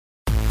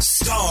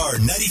Star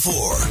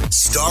 94.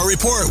 Star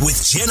Report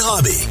with Jen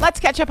Hobby. Let's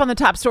catch up on the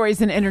top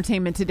stories in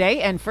entertainment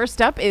today. And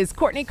first up is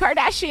Kourtney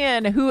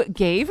Kardashian, who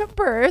gave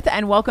birth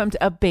and welcomed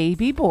a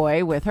baby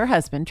boy with her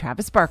husband,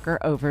 Travis Barker,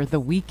 over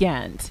the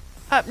weekend.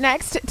 Up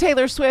next,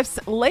 Taylor Swift's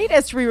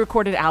latest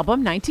re-recorded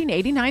album,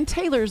 1989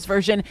 Taylor's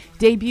Version,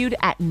 debuted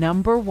at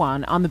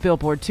 #1 on the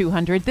Billboard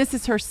 200. This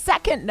is her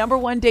second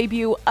 #1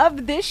 debut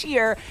of this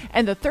year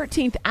and the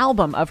 13th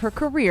album of her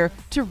career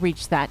to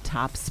reach that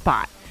top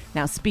spot.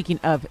 Now, speaking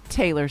of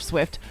Taylor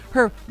Swift,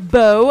 her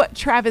beau,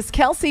 Travis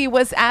Kelce,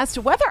 was asked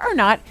whether or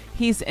not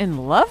he's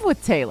in love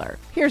with Taylor.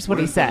 Here's what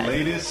he said. The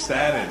latest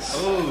status.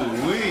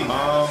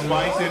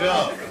 Spice it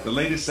up. The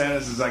latest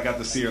status is I got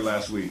to see her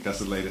last week. That's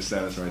the latest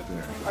status right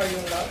there. Are you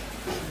in love?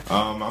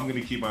 I'm going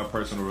to keep my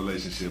personal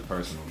relationship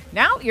personal.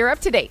 Now you're up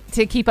to date.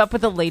 To keep up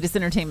with the latest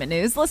entertainment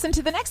news, listen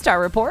to the next Star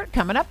Report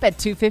coming up at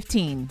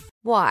 2:15.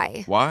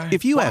 Why?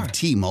 If you have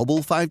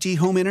T-Mobile 5G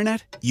home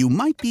internet, you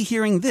might be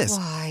hearing this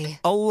Why?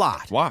 a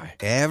lot. Why?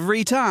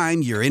 Every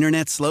time your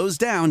internet slows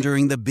down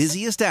during the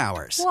busiest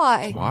hours.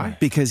 Why?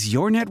 Because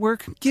your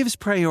network gives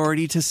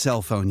priority to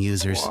cell phone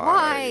users.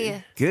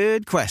 Why?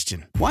 Good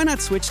question. Why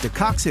not switch to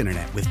Cox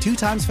Internet with 2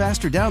 times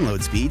faster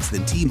download speeds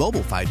than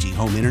T-Mobile 5G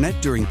home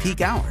internet during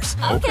peak hours?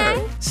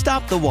 Okay.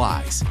 Stop the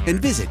whys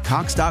and visit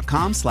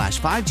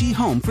cox.com/5G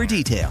home for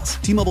details.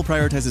 T-Mobile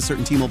prioritizes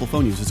certain T-Mobile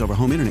phone users over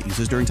home internet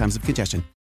users during times of congestion.